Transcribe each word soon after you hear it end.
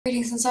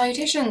Greetings and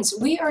salutations!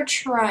 We are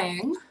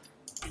trying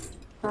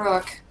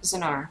Heroic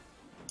Zinaar.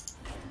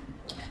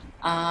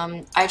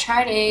 I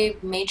tried a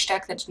mage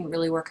deck that didn't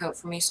really work out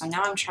for me, so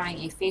now I'm trying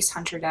a face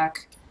hunter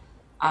deck.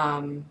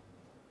 Actually,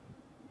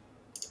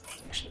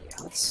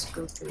 yeah, let's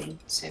go through and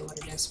say what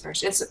it is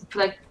first. It's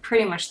like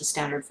pretty much the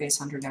standard face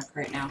hunter deck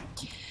right now.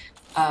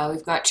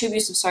 We've got 2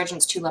 abusive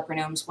sergeants, 2 leper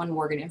gnomes, 1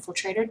 worgen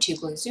infiltrator, 2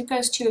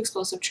 bazookas, 2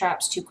 explosive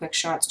traps, 2 quick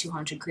shots, 2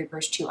 haunted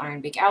creepers, 2 iron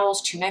beak owls,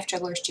 2 knife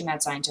jugglers, 2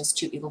 mad scientists,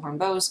 2 eaglehorn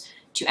bows,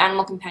 2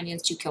 animal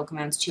companions, 2 kill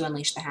commands, 2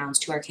 unleash the hounds,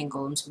 2 arcane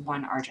golems,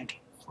 1 argent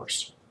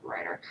horse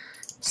rider.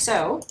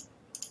 So,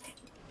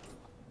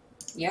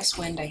 yes,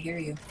 wind, I hear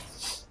you.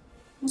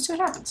 Let's see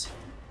what happens.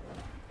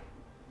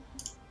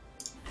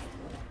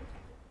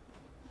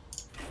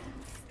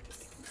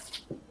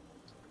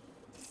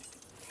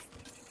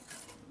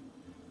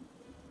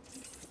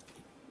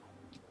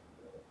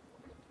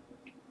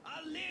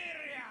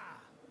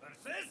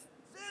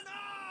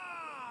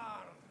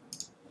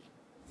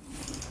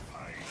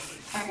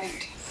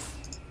 Alright.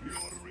 Your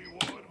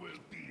reward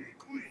will be a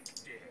quick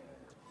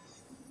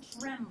death.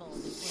 Tremble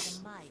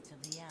before the might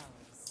of the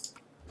elves.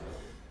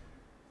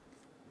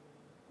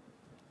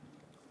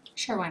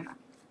 Sure, why not?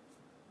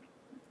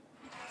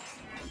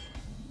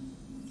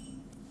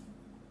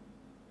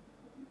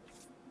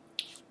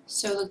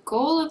 So the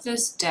goal of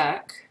this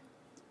deck,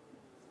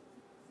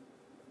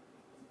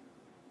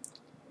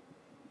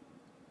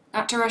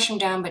 not to rush him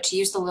down, but to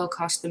use the low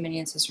cost of the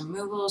minions as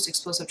removals,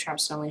 explosive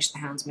traps to unleash the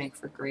hounds make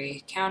for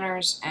grey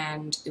counters,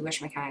 and the wish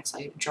mechanics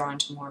allow you to draw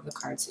into more of the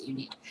cards that you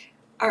need.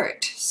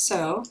 Alright,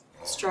 so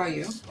let's draw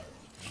you.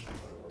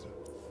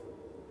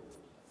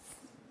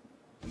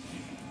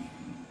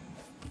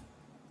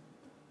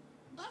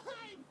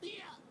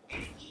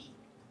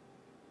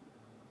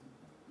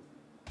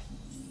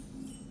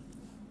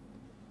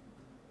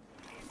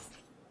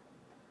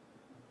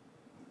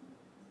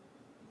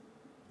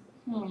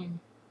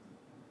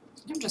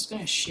 I'm just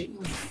gonna shoot you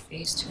in the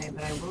face today,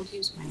 but I will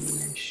use my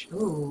wish.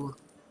 Ooh.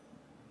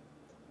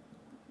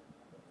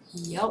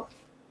 Yup.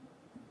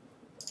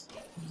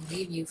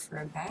 Leave you for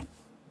a bit.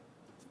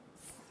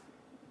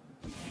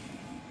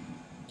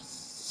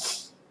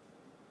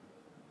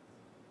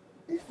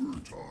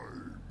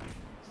 Overtime.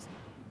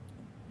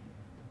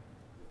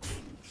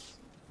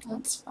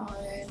 That's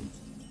fine.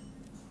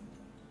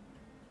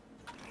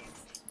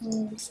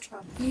 Let's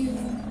drop you.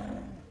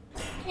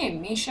 Hey,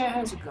 Misha,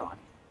 how's it going?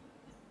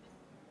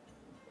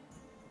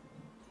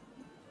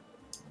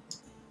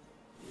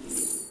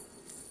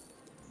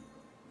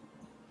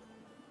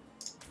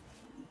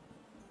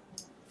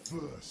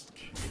 First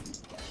kill.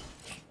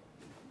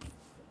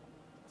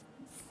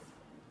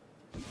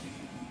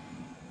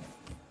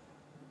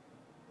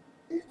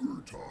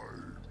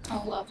 Overtime.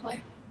 Oh,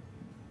 lovely.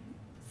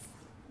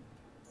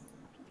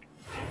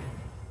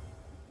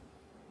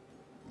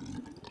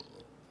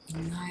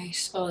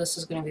 Nice. Oh, this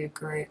is going to be a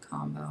great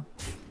combo.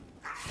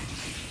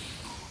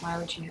 Why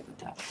would you hit with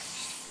that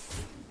first?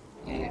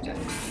 Yeah, you're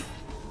done.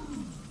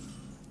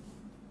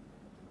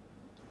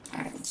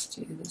 Alright, let's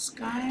do this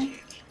guy.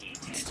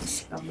 Let's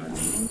discover a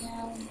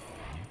minion.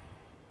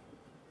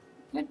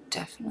 I'd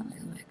definitely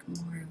like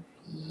more of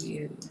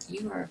you.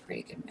 You are a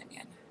pretty good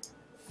minion.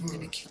 I'm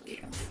gonna kill you.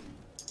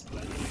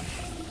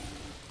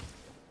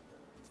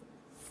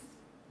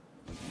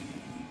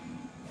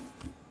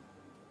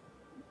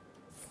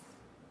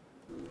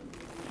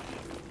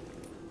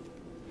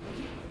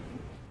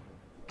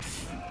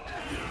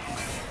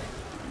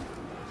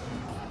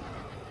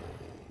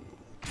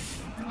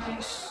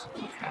 Nice.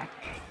 Okay.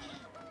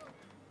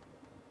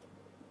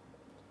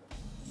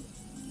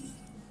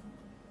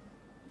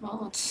 Well,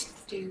 let's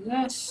do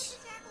this.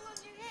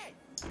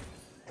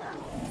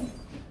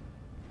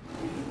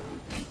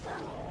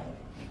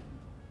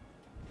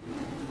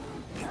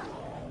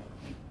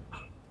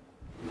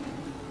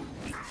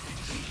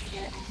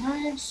 Get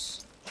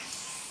nice.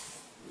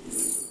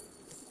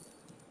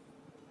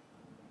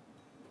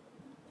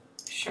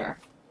 Sure.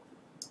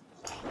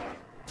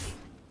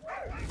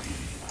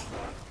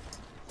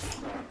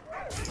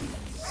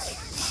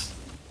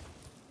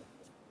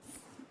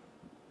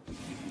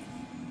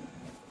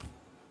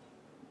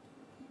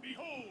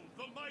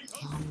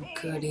 Oh,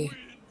 goody.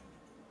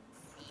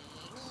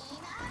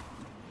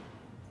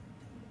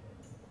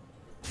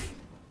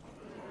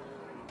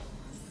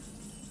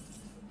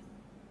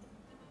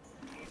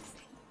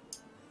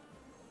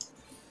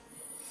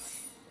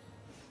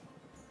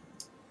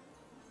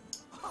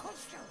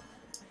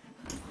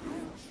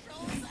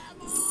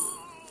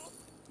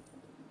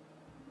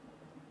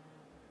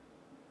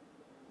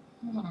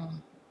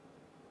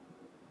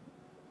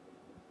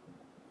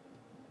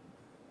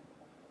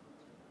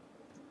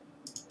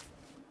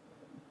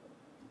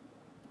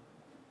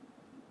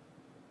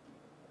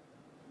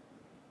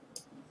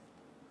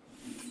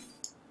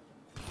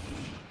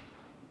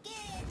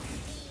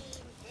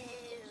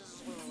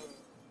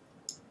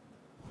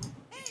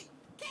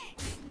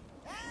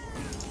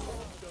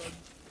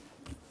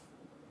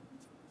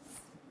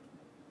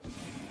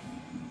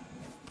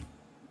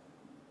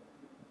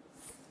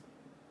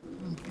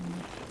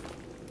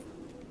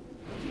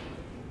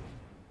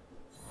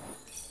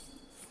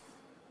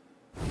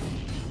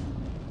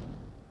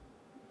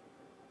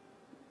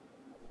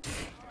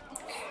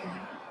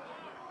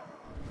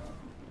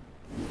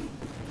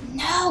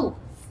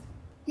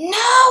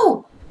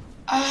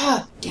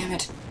 Ah, damn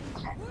it.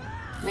 Okay.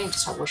 I need to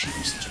stop wishing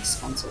they're such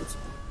expensive.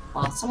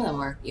 Well, some of them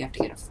were, you have to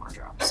get a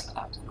 4-drop, so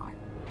that was annoying.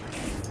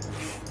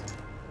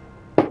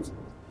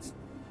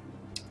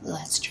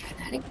 Let's try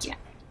that again.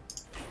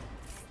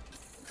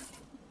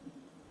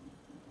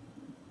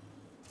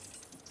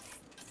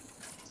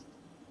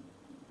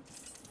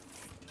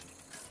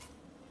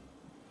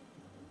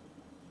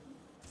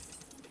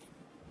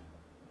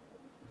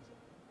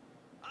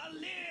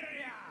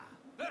 Illyria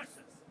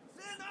versus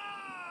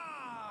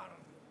Zinaar!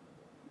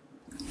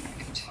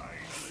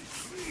 Finally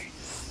clean.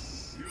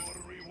 Your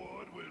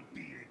reward will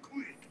be a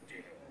quick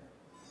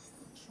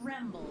death.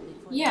 Tremble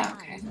before Yeah, the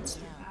okay, might that's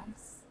of not the bad.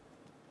 elves.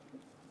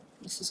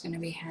 This is going to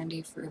be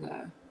handy for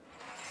the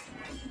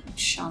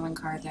shaman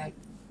card that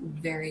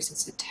varies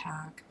its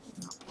attack.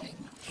 I'm not playing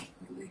that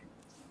really.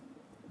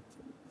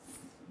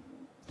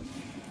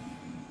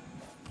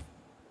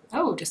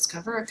 Oh,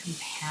 discover a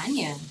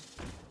companion.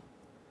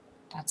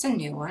 That's a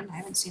new one. I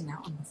haven't seen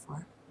that one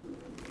before.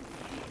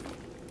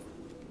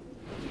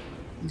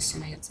 I'm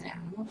assuming it's an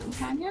animal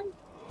companion.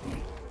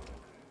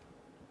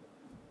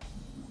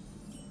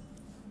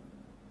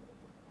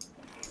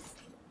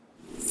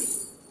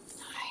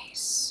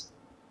 Nice.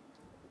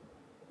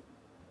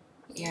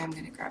 Yeah, I'm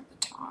gonna grab the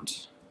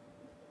taunt.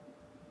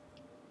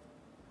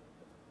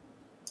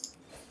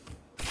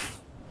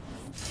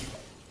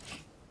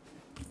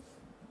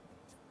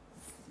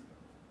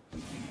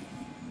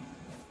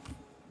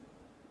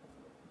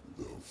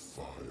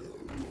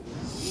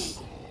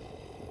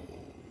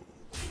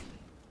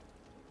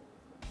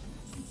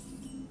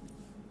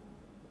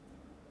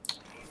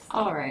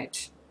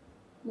 Alright.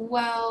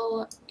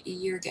 Well,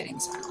 you're getting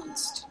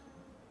silenced.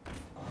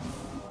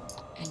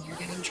 And you're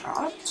getting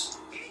dropped.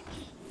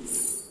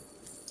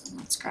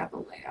 Let's grab a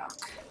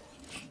Layok.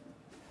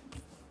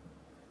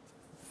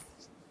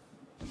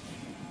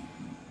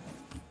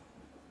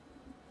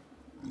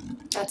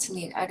 That's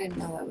neat. I didn't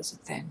know that was a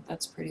thing.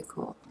 That's pretty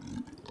cool.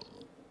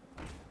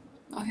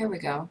 Oh, here we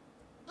go.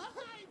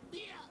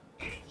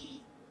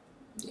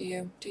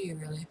 Do you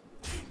really?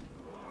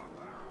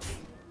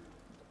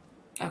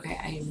 Okay,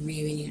 I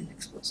really need an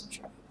explosive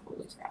trap.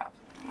 Holy crap.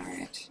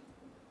 Alright.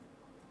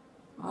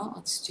 Well,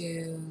 let's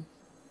do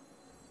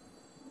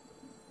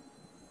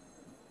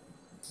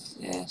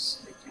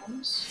this, I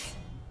guess.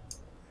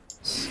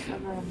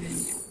 Discover a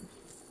minion.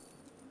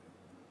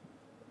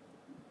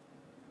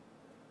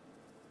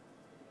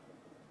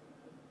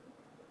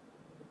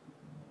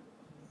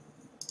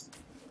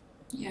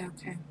 Yeah,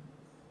 okay.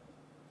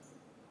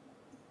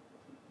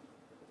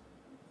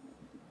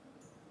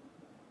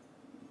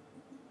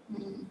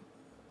 Hmm.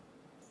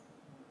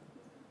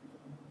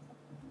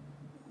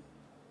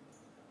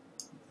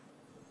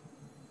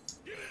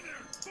 Get in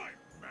there, fight,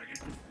 maggot!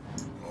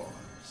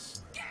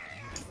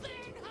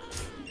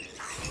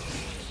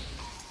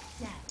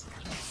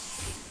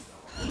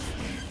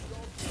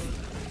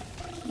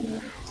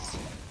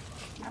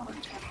 That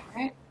worked out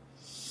alright.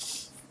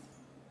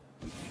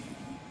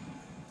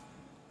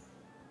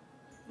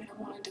 I don't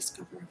want to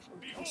discover a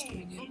full-cost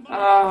minion.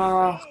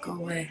 Oh, go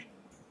away.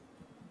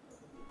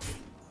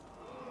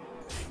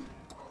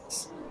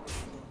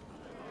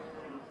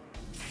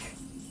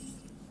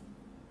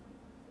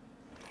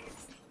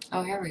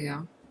 Oh, here we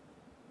go.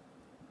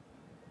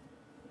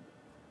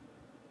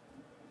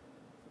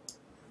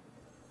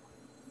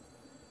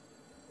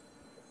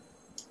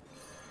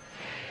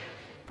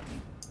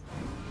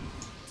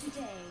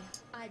 Today,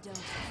 I don't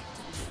have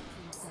to be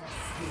a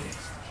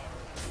princess.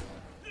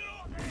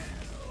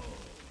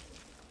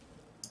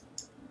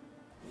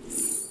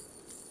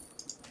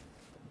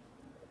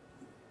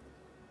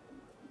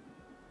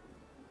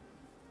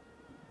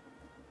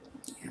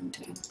 Yeah, I'm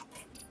dead.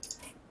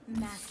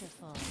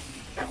 Masterful.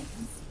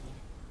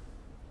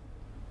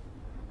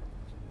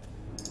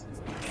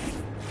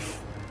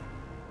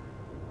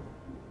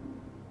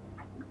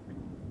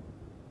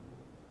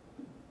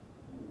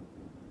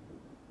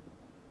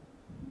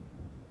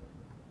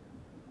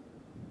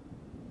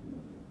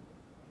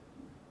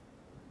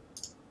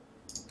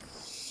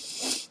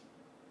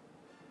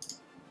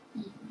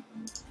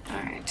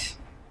 Alright.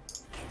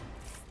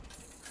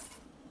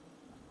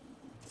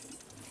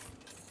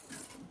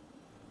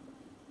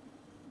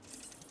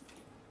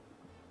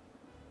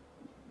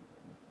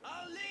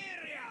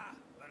 Illyria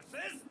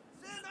versus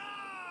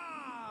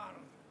Zinaar!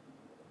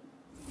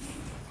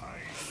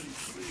 Finally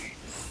clean.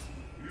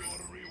 Your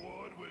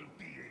reward will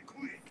be a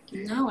quick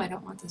No, I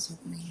don't want this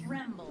opening here.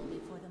 Tremble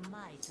before the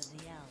might of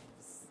the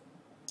elves.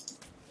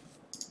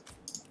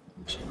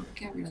 Actually, I'll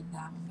get rid of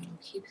that one, but I'll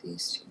keep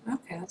these two.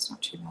 Okay, that's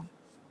not too bad.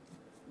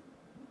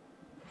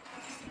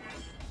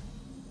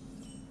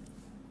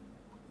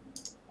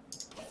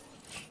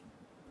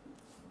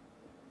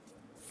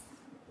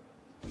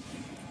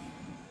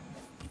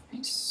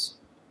 Nice.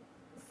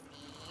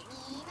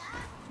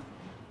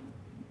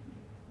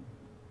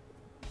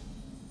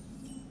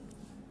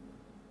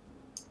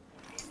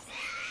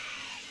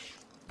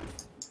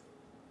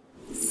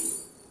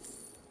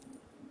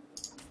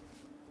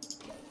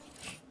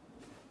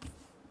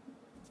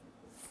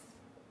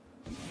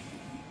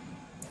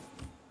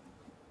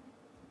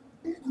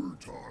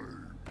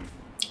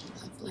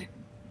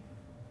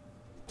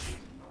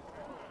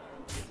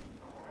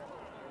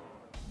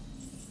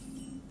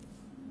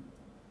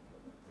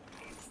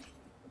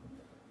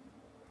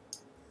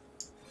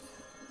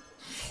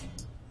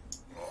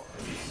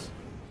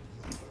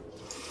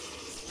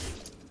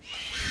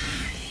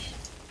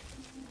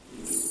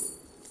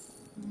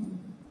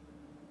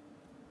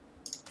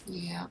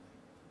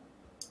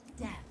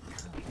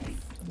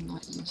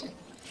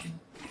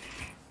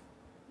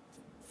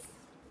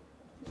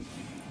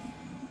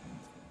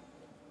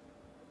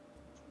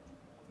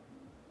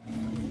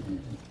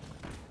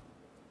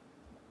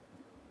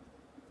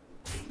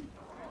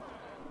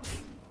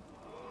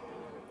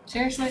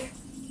 Seriously?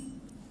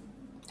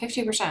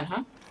 50%,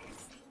 huh?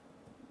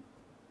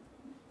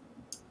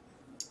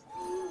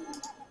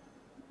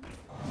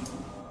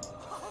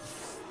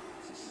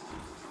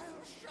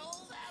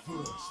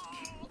 First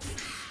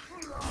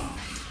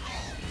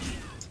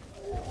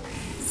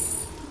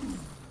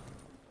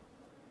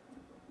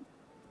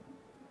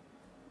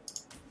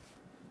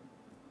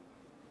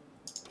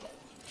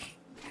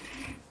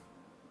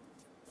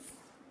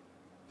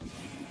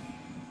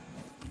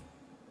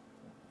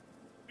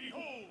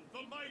behold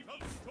the might of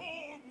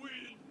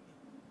Stormwind!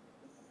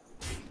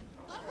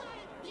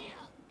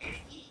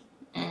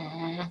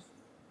 Mm.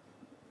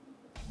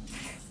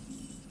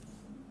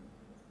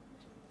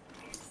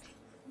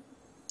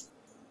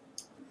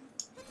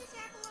 Put this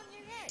apple on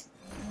your head.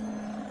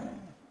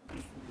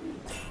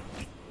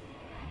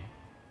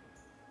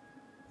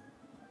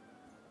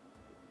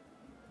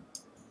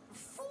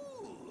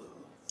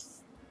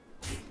 Fools!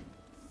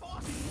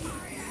 Force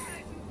my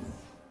hand!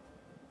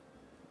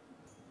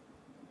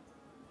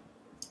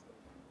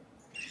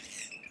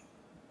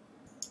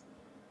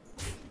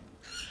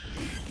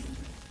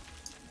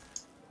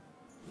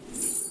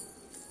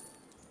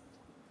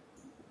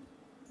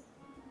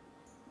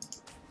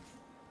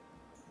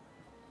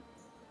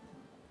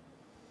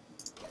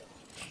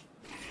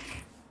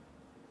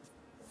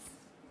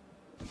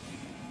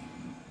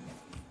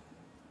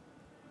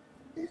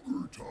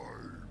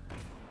 Overtime!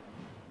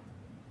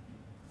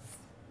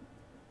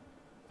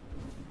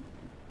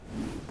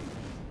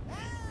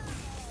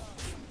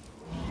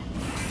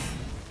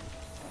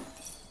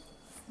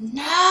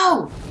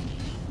 No!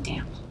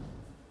 Damn.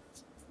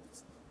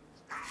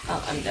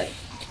 Oh, I'm dead.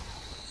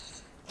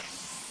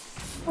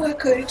 Why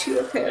couldn't you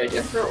have picked a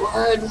different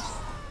one?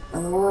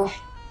 Oh.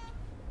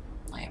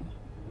 Lame.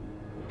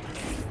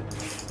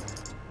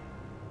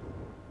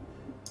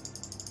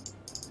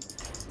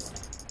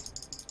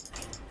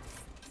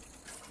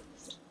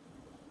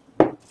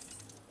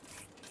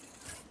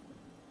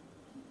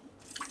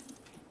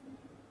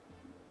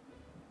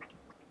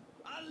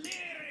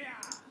 Illyria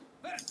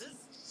versus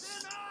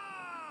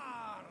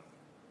Zinaar!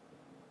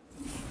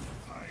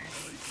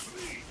 Finally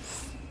free!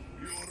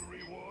 Your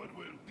reward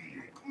will be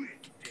a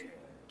quick death.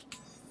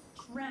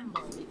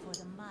 Tremble before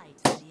the might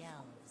of the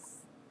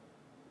elves.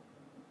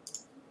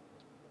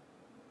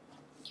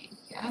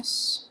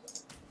 Yes.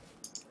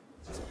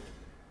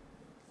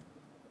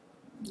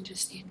 You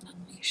just need an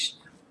unleash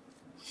now.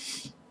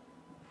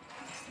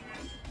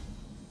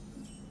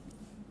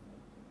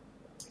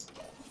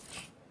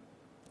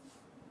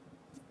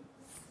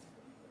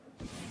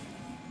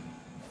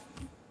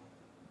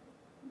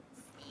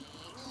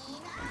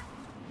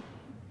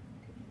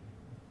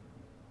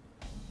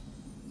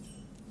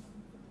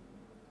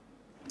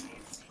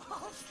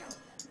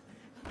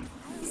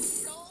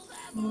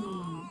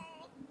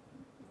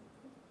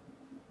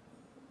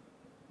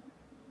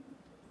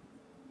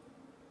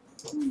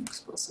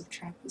 Explosive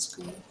trap is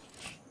good.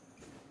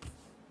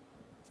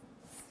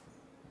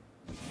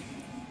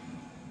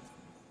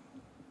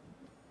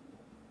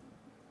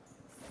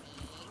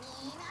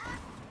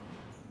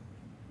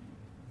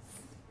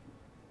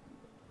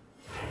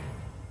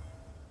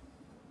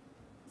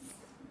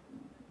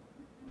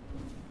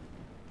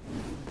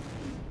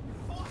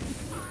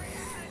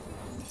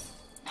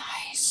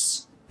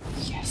 Nice.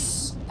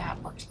 Yes,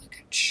 that worked like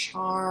a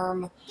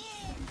charm.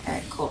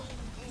 Alright, cool.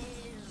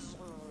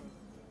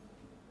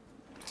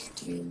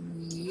 Do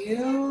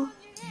you.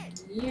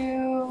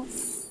 You.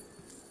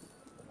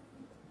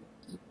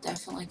 You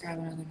definitely grab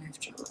another knife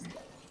juggler.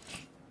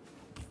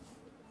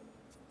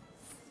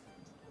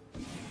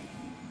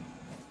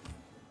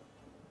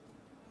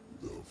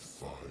 The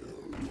fire.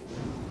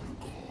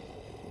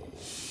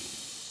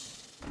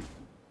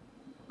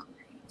 Great.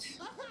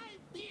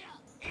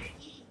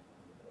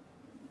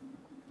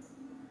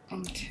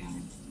 Okay.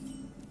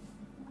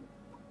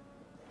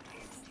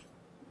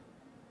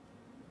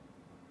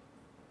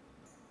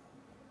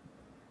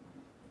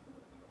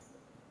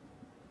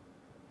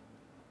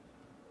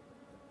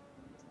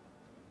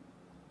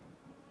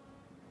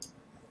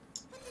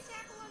 Put this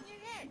apple on your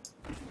head.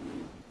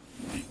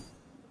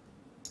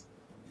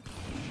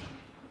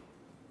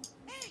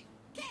 Hey,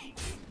 Kate!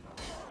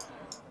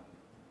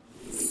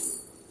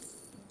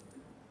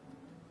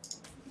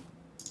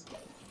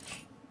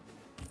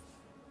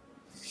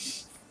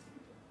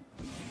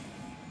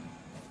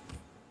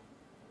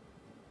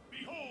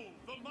 Behold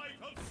the might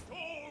of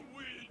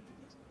Stormwind!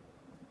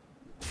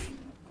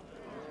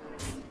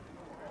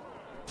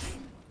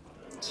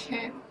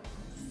 Okay.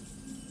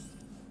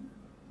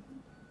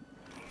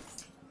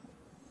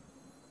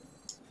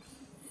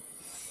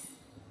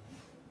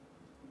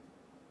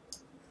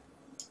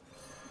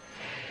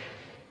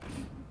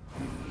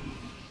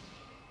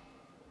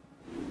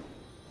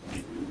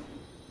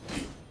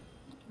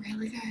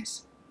 Really,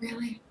 guys?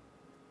 Really?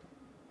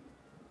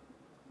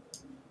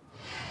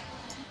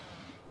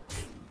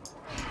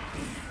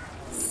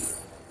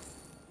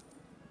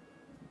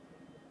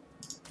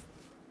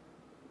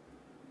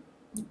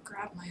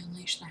 Grab my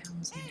Unleash the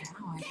Hounds now,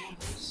 I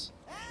guess.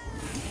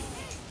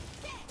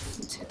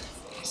 Let's hit the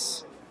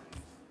face.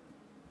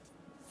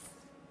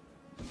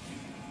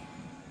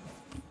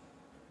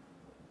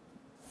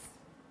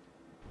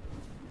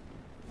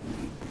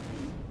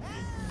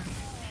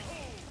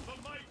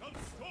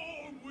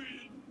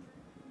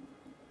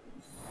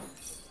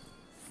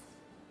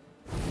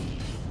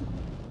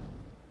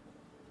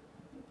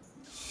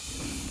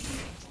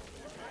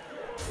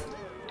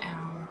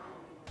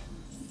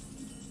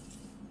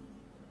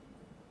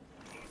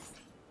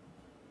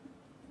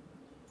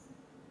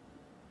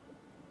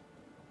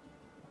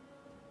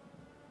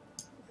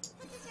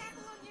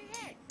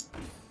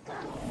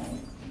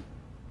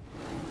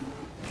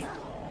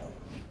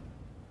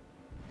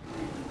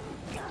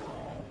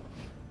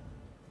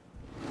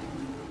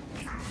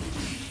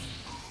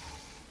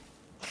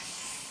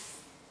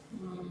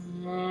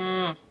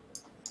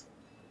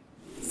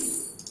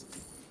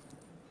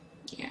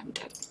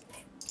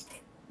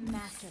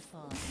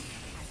 waterfall. I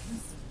can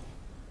see it.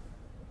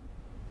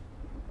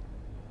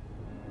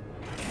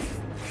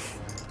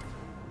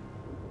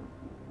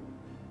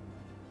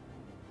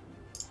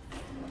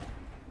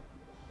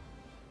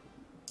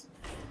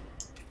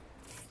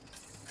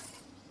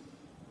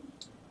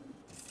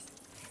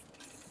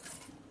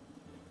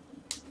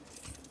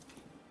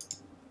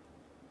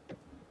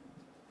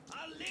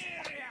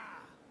 Illyria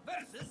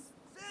versus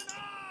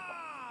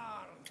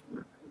Zinaar!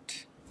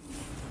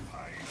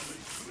 Finally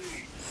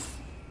clean.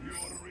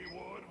 Your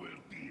reward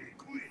will be a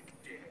quick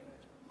death.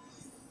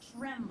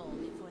 Tremble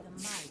before the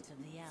might of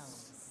the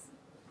elves.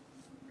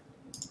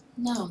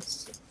 No,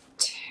 it's a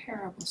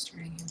terrible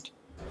starting hand.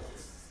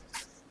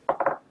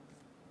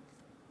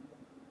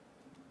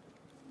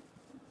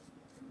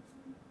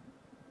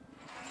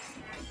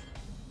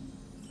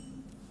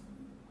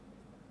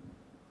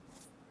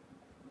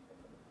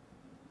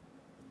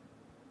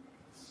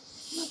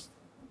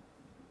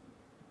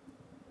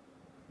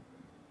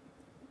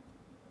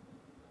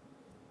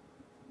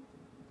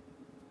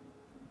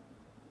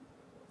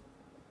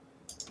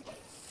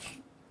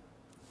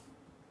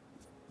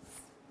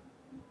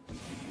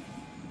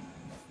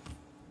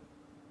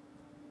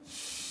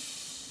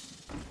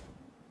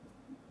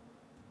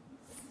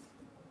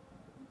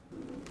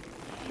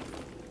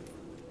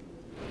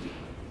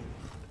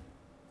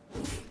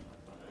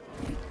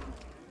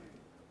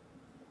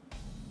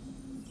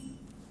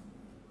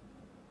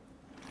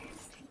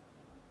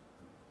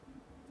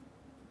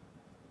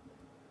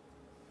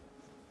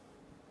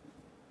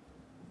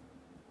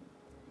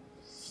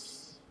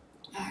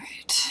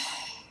 Alright.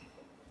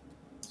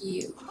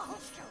 You. I'll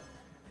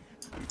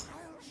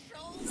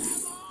show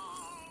them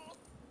all!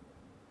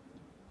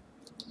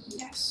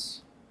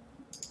 Yes.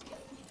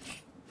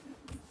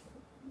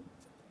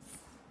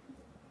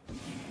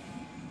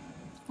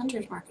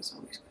 Hunter's Mark is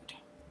always good.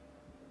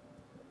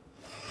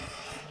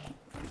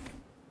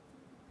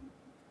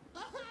 I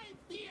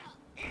feel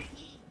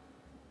icky!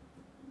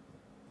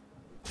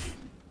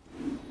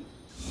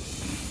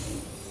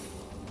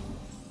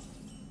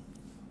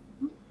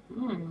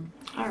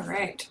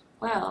 Alright.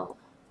 Well.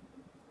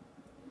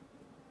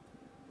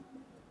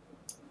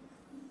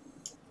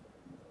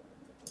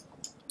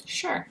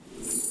 Sure.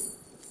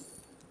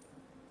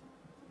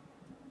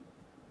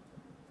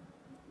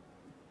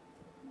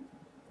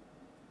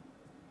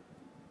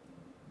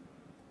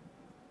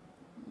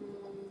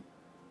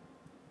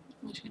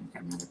 I'm just gonna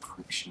grab another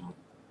quick shot.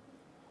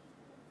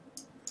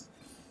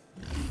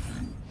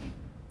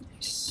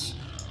 Nice.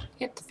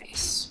 Hit the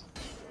face.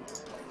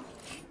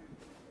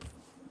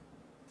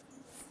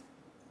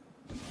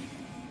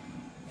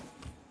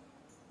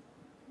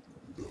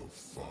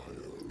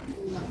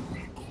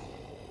 Lovely.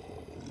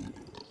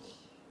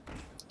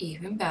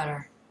 Even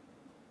better.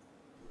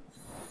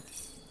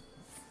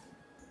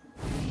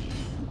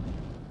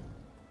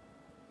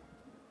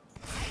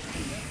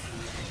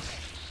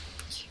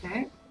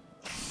 Okay.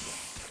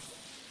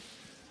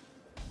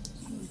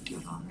 We're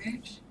doing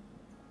alright.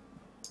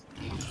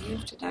 You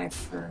have to die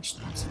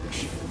first, that's for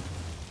sure.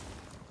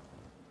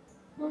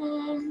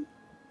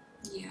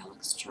 Yeah,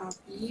 let's drop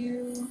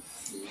you.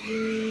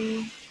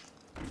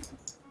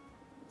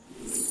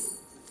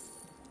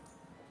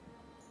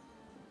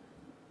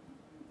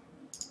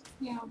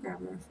 Yeah, I'll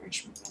grab a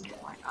refreshment vendor,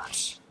 why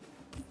not?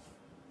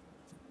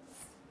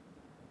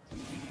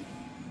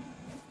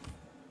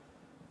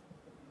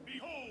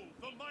 Behold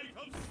the might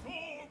of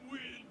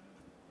Stormwind!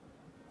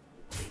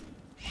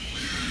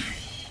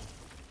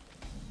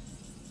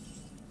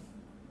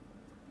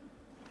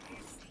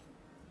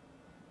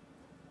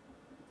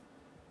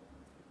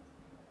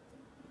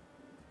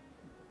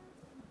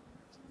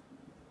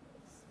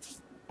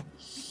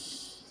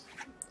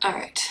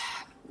 Alright,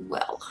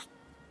 well.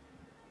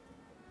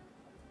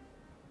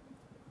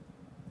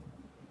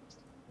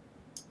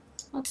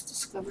 Let's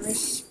discover a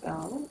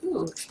spell.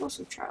 Ooh,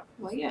 explosive trap.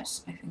 Well,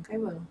 yes, I think I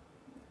will.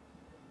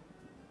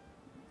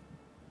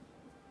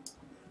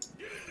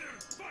 Get in there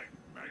and fight,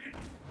 maggot!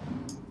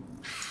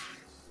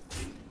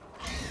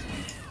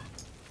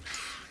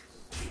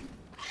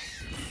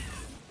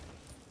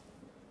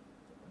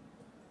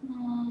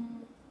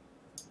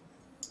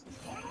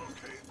 Funnel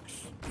cakes!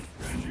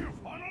 Get your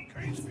funnel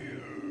cakes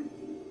here!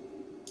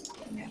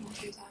 Yeah, we'll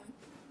do that.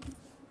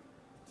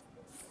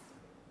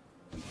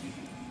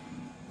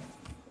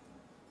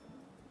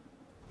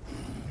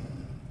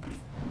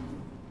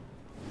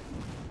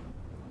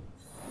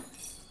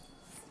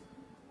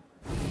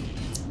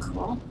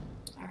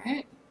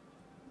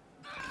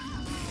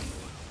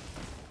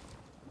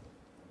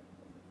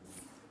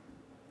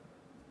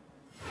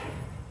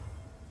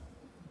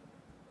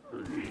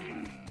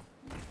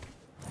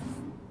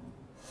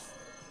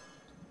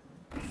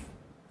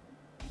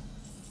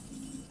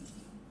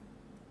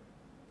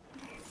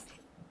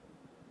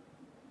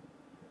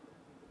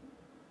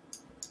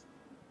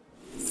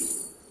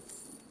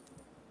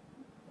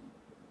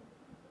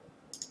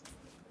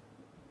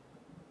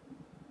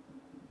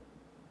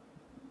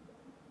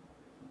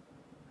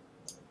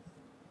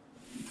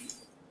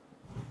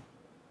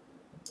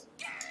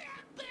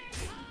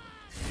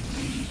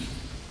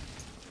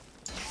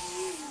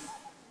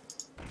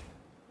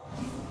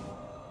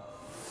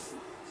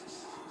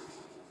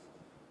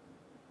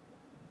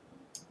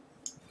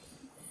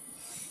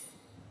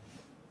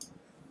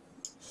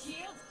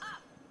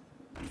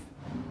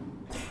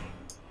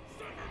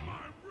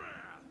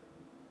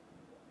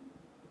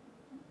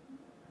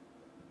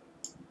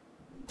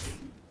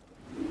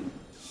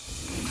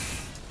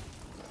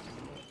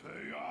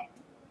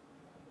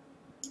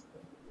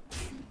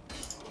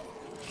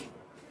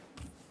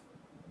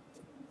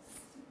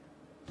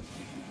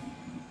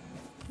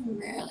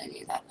 Really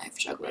need that knife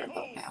juggler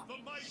about now. The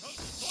might of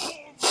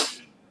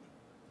Stormwind!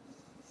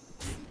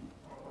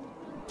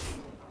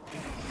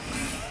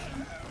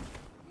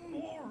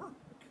 More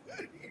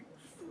cakes!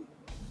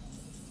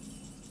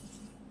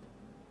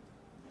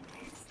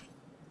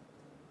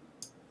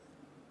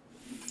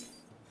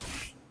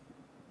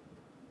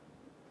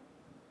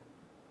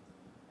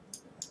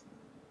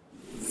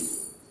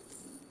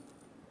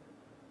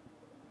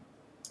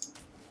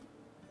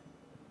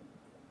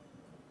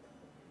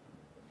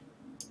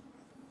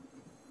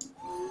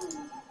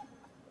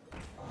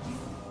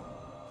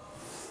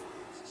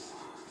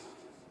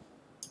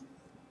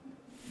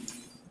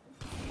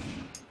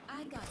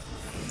 I got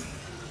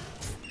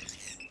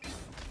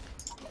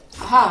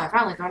Aha, I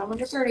finally got him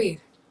under 30.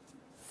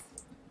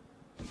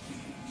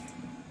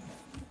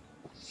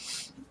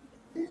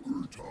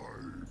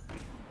 Overtime.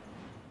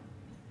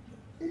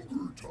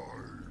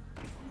 Overtime.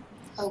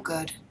 Oh,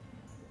 good.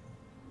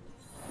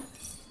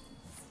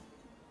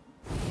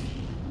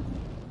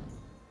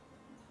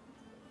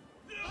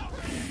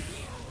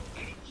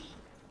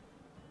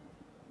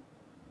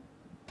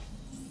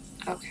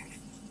 Okay.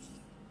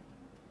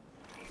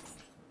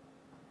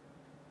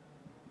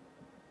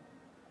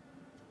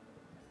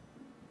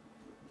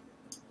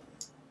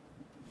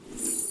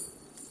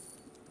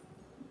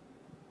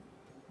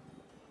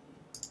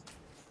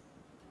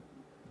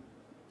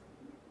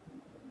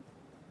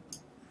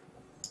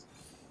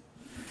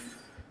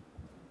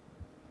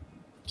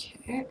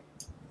 Okay.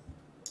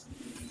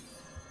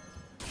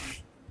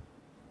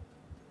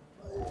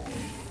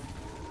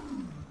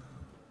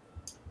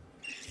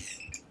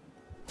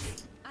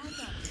 I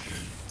got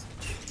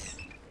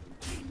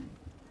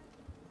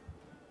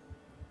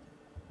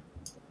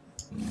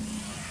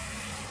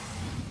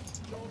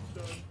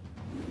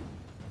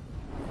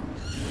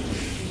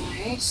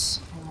Nice.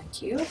 I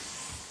like you.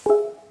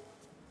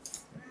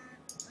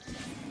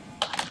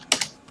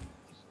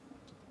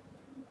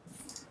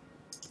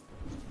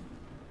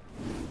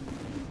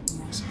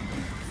 Nice.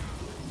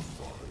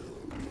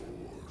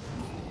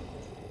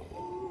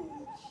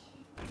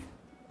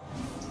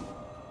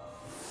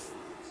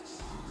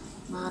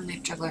 Come on,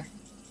 knife juggler.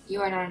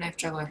 You are not a knife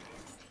juggler.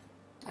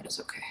 That is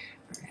okay.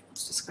 Alright,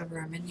 let's discover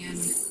a minion.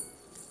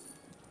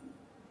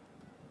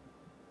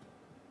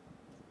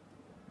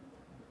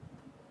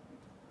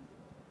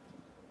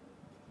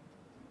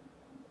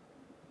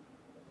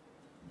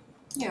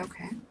 Yeah,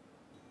 okay.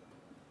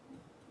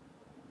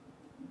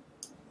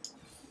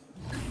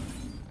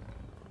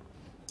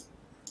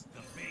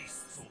 The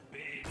beast's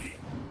obeyed.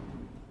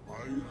 I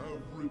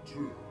have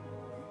returned.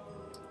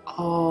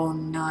 Oh,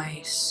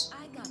 nice.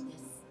 I got this.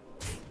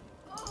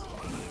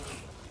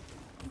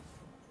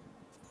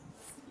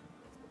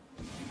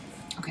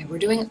 Okay, we're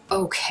doing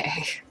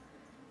okay.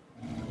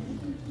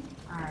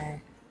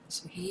 Alright,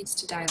 so he needs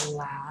to die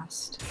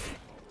last.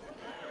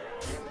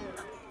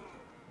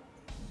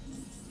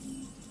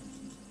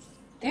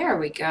 There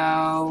we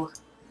go.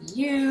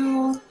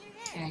 You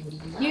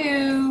and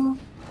you.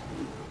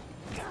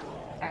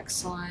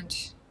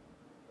 Excellent.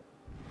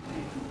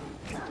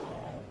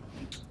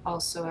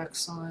 Also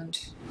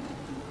excellent.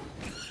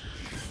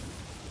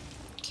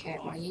 Okay,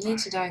 well you need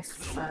to die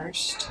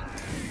first,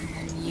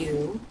 and then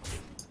you.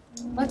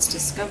 Let's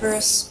discover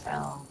a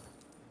spell.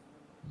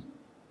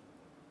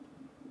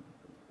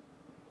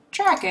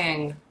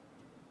 Tracking!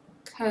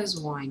 'Cause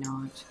why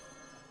not?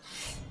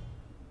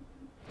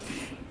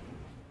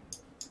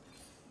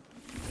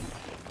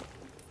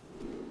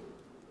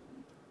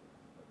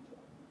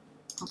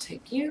 I'll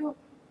take you.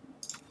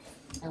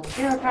 I will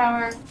hero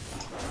power.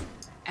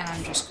 And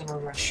I'm just gonna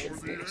rush your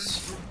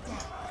face.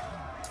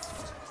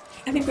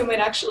 I think we might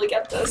actually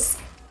get this.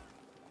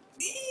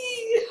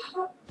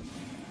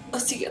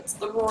 Unless he gets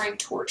the roaring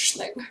torch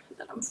thing,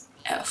 then I'm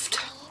effed.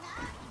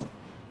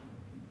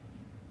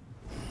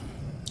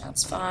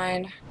 That's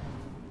fine.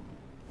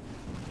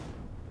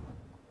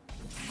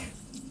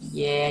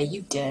 Yeah,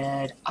 you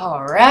did.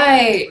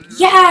 Alright!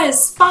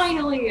 Yes!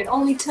 Finally! It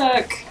only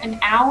took an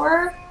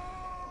hour?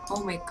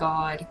 Oh my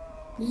god.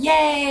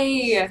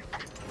 Yay!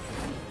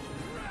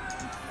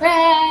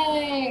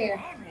 Hooray!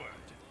 Onward!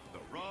 The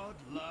rod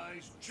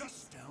lies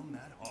just down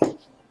that hall.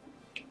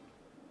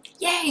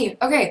 Yay!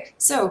 Okay,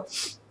 so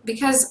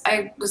because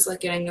I was like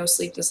getting no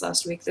sleep this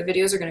last week, the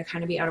videos are gonna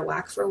kind of be out of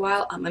whack for a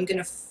while. I'm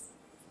gonna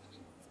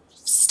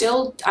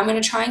I'm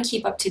gonna try and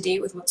keep up to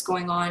date with what's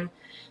going on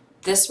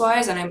this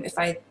wise, and if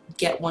I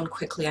get one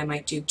quickly, I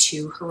might do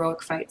 2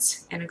 heroic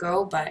fights in a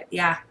go. But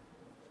yeah,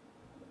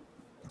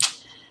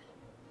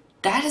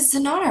 that is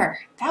Zinaar.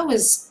 That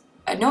was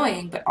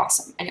annoying but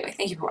awesome. Anyway,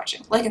 thank you for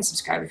watching. Like and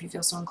subscribe if you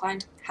feel so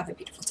inclined. Have a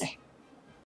beautiful day.